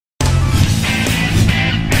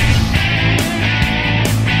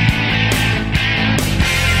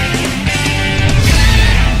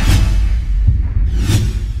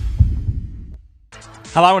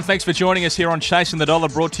Hello and thanks for joining us here on Chasing the Dollar,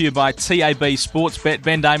 brought to you by TAB Sportsbet.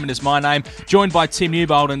 Ben Damon is my name, joined by Tim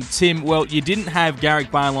Newbold. And Tim, well, you didn't have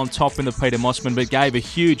Garrick Bale on top in the Peter Mossman, but gave a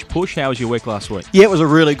huge push. How was your week last week? Yeah, it was a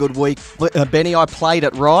really good week, Benny. I played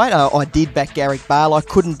it right. I did back Garrick Bale. I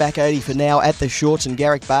couldn't back 80 for now at the shorts, and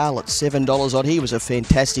Garrick Bale at $7 odd. He was a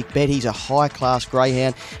fantastic bet. He's a high-class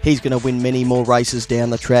greyhound. He's going to win many more races down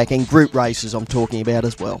the track, and group races I'm talking about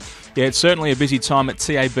as well. Yeah, it's certainly a busy time at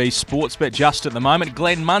TAB Sportsbet just at the moment.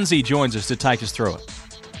 Glen Munsie joins us to take us through it.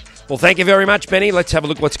 Well, thank you very much, Benny. Let's have a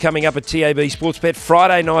look what's coming up at TAB Sportsbet.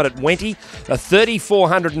 Friday night at Wentworth, a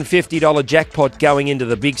 $3,450 jackpot going into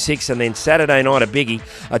the Big Six, and then Saturday night at Biggie,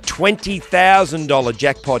 a $20,000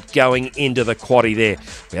 jackpot going into the quaddie there.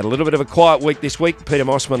 We had a little bit of a quiet week this week, Peter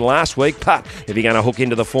Mossman last week, but if you're going to hook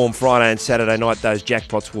into the form Friday and Saturday night, those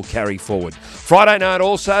jackpots will carry forward. Friday night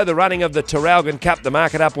also, the running of the Traralgon Cup, the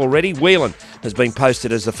market up already. Whelan has been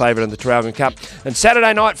posted as the favourite in the Traralgon Cup. And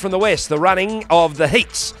Saturday night from the west, the running of the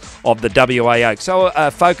heats of the WA Oak. So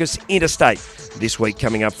focus interstate this week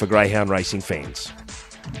coming up for greyhound racing fans.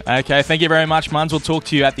 Okay, thank you very much, Muns. We'll talk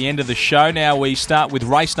to you at the end of the show. Now we start with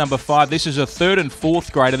race number 5. This is a third and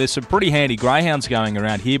fourth grader. There's some pretty handy greyhounds going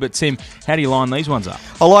around here, but Tim, how do you line these ones up?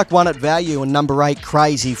 I like one at value, and number 8,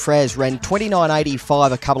 Crazy Fraz, ran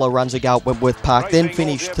 29.85 a couple of runs ago at Wentworth Park, then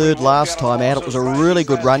finished third last time out. It was a really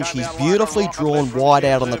good run. She's beautifully drawn wide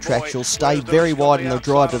out on the track. She'll stay very wide in the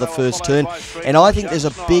drive to the first turn, and I think there's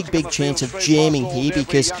a big chance of jamming here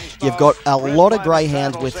because you've got a lot of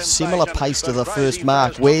greyhounds with similar pace to the first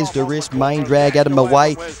mark. Where's the risk? Main drag out of my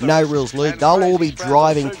way. No rules lead. They'll all be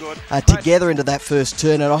driving together into that first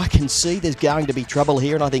turn, and I can see there's going to be trouble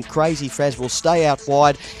here, and I think Crazy Fraz will stay out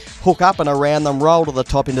wide, hook up and around them, roll to the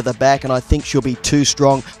top into the back, and I think she'll be too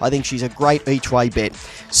strong. I think she's a great each-way bet.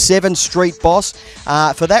 7, Street Boss,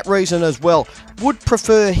 for that reason as well. Would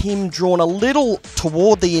prefer him drawn a little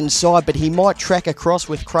toward the inside, but he might track across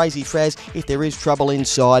with Crazy Fraz if there is trouble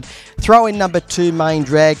inside. Throw in number 2, Main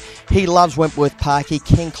Drag. He loves Wentworth Park. He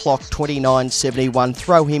can clock 29.71.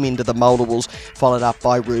 Throw him into the multiples, followed up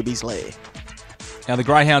by Ruby's Lair. Now, the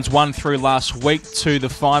Greyhounds won through last week to the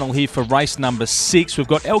final here for race number 6. We've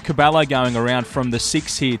got El Caballo going around from the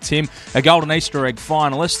 6 here, Tim. A Golden Easter Egg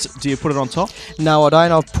finalist. Do you put it on top? No, I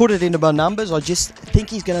don't. I've put it into my numbers. I just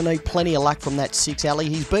think he's going to need plenty of luck from that 6 alley.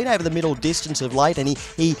 He's been over the middle distance of late, and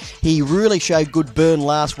he really showed good burn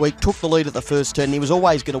last week. Took the lead at the first turn. He was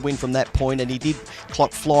always going to win from that point, and he did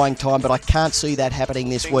clock flying time, but I can't see that happening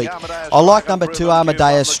this week. I like number 2,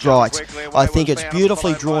 Amadeus Strikes. I think it's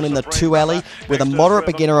beautifully drawn in the 2 alley with a moderate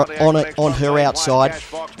beginner on her outside.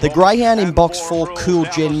 The greyhound in box 4, Cool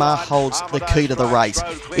Genmar, holds the key to the race.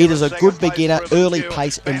 It is a good beginner, early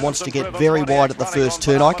pace, and wants to get very wide at the first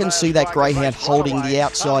turn. I can see that greyhound holding the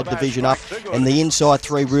outside division up and the inside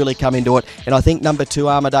 3 really come into it, and I think number 2,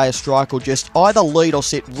 Amadeus Strike, will just either lead or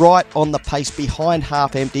sit right on the pace behind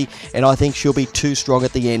Half Empty, and I think she'll be too strong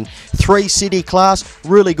at the end. 3, City Class,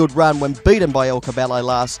 really good run when beaten by El Caballo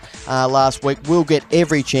last week. Will get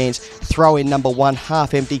every chance. Throw in number 1,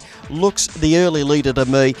 Half Empty. Looks the early leader to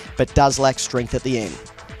me, but does lack strength at the end.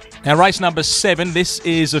 Now, race number 7, this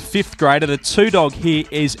is a 5th grader. The 2-dog here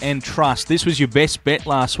is Entrust. This was your best bet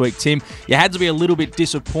last week, Tim. You had to be a little bit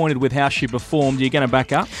disappointed with how she performed. Are you going to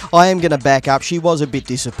back up? I am going to back up. She was a bit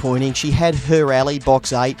disappointing. She had her alley,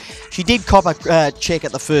 box 8. She did cop a check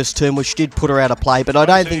at the first turn, which did put her out of play, but I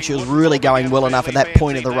don't think she was really going well enough at that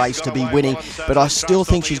point of the race to be winning, but I still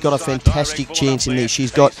think she's got a fantastic chance in this.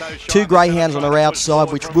 She's got 2 greyhounds on her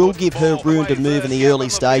outside, which will give her room to move in the early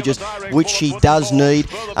stages, which she does need.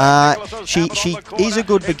 She is a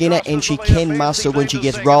good beginner, and she can muster when she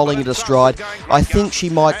gets rolling into stride. I think she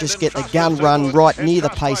might just get the gun run right near the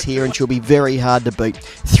pace here, and she'll be very hard to beat.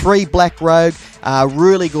 3, Black Rogue.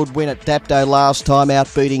 Really good win at Dapto last time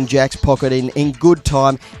out, beating Jack's Pocket in good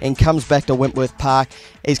time, and comes back to Wentworth Park.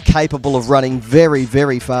 Is capable of running very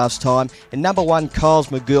fast time. And number 1, Kyle's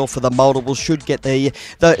McGill for the multiple, should get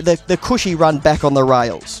the cushy run back on the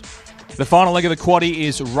rails. The final leg of the quaddie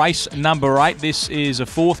is race number 8. This is a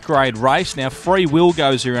 4th grade race. Now, Free Will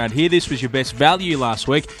goes around here. This was your best value last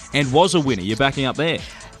week and was a winner. You're backing up there.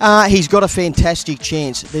 He's got a fantastic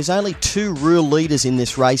chance. There's only 2 real leaders in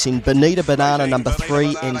this race, in Bonita Banana, number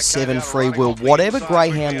 3, and 7, Free Will. Whatever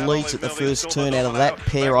greyhound leads at the first turn out of that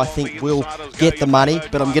pair, I think will get the money,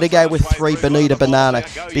 but I'm going to go with 3, Bonita Banana,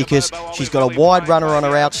 because she's got a wide runner on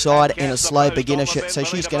her outside and a slow beginner, so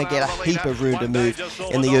she's going to get a heap of room to move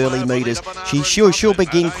in the early metres. She'll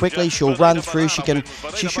begin quickly, she'll run through, she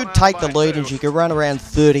should take the lead, and she can run around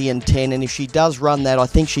 30 and 10, and if she does run that, I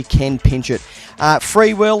think she can pinch it.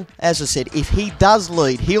 Free Will, as I said, if he does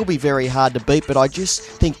lead, he'll be very hard to beat, but I just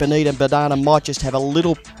think Bonita Banana might just have a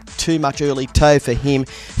little too much early toe for him.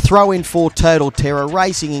 Throw in for Total Terror,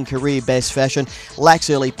 racing in career best fashion, lacks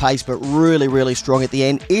early pace but really, really strong at the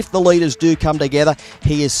end. If the leaders do come together,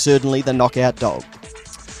 he is certainly the knockout dog.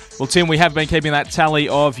 Well, Tim, we have been keeping that tally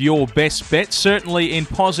of your best bets, certainly in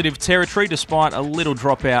positive territory, despite a little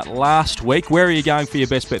dropout last week. Where are you going for your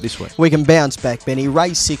best bet this week? We can bounce back, Benny.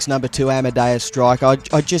 Race 6, number 2, Amadeus Strike. I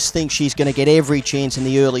just think she's going to get every chance in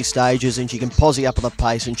the early stages, and she can posse up on the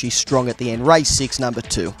pace, and she's strong at the end. Race 6, number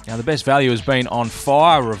 2. Now, the best value has been On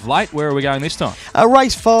Fire of late. Where are we going this time?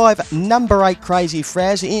 Race 5, number 8, Crazy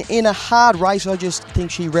Fraz. In a hard race, I just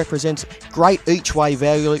think she represents great each-way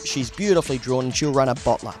value. She's beautifully drawn, and she'll run a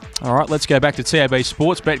bottler. All right, let's go back to TAB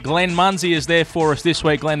Sportsbet. Glen Munsie is there for us this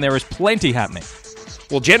week. Glen, there is plenty happening.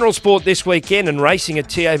 Well, general sport this weekend and racing at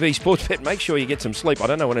TAB Sportsbet. Make sure you get some sleep. I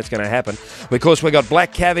don't know when it's going to happen. Because we've got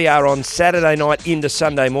Black Caviar on Saturday night into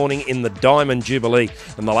Sunday morning in the Diamond Jubilee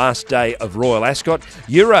and the last day of Royal Ascot.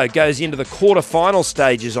 Euro goes into the quarter-final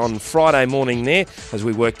stages on Friday morning there as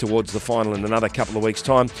we work towards the final in another couple of weeks'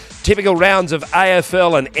 time. Typical rounds of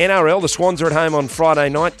AFL and NRL. The Swans are at home on Friday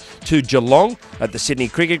night to Geelong at the Sydney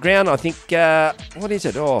Cricket Ground. I think,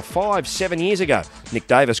 5-7 years ago, Nick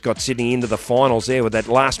Davis got Sydney into the finals there with that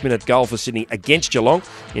last-minute goal for Sydney against Geelong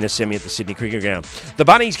in a semi at the Sydney Cricket Ground. The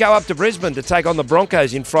Bunnies go up to Brisbane to take on the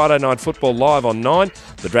Broncos in Friday Night Football live on 9.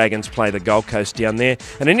 The Dragons play the Gold Coast down there.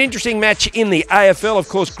 And an interesting match in the AFL, of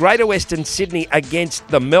course, Greater Western Sydney against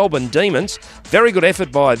the Melbourne Demons. Very good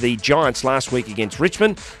effort by the Giants last week against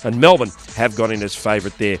Richmond, and Melbourne have got in as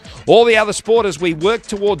favourite there. All the other sport as we work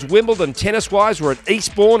towards Wimbledon tennis-wise, we're at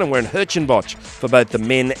Eastbourne and we're in Herchenbosch for both the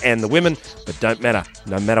men and the women, but don't matter.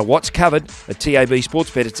 No matter what's covered at TAB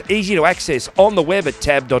Sportsbet, it's easy to access on the web at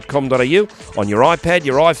tab.com.au, on your iPad,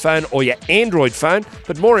 your iPhone or your Android phone,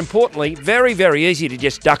 but more importantly, very, very easy to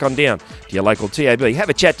just duck on down to your local TAB. Have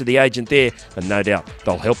a chat to the agent there and no doubt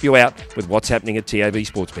they'll help you out with what's happening at TAB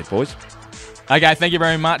Sportsbet, boys. Okay, thank you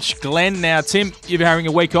very much, Glenn. Now, Tim, you're having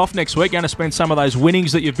a week off next week. Going to spend some of those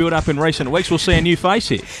winnings that you've built up in recent weeks. We'll see a new face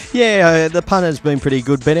here. Yeah, the punter's been pretty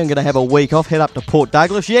good, Benny. I'm going to have a week off, head up to Port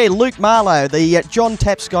Douglas. Yeah, Luke Marlowe, the John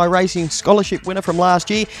Tapp Sky Racing Scholarship winner from last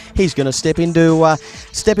year, he's going to step into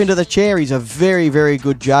the chair. He's a very, very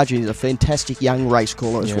good judge. He's a fantastic young race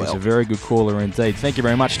caller as well. He's a very good caller indeed. Thank you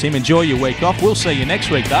very much, Tim. Enjoy your week off. We'll see you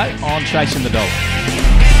next week, though, on Chasing the Dollar.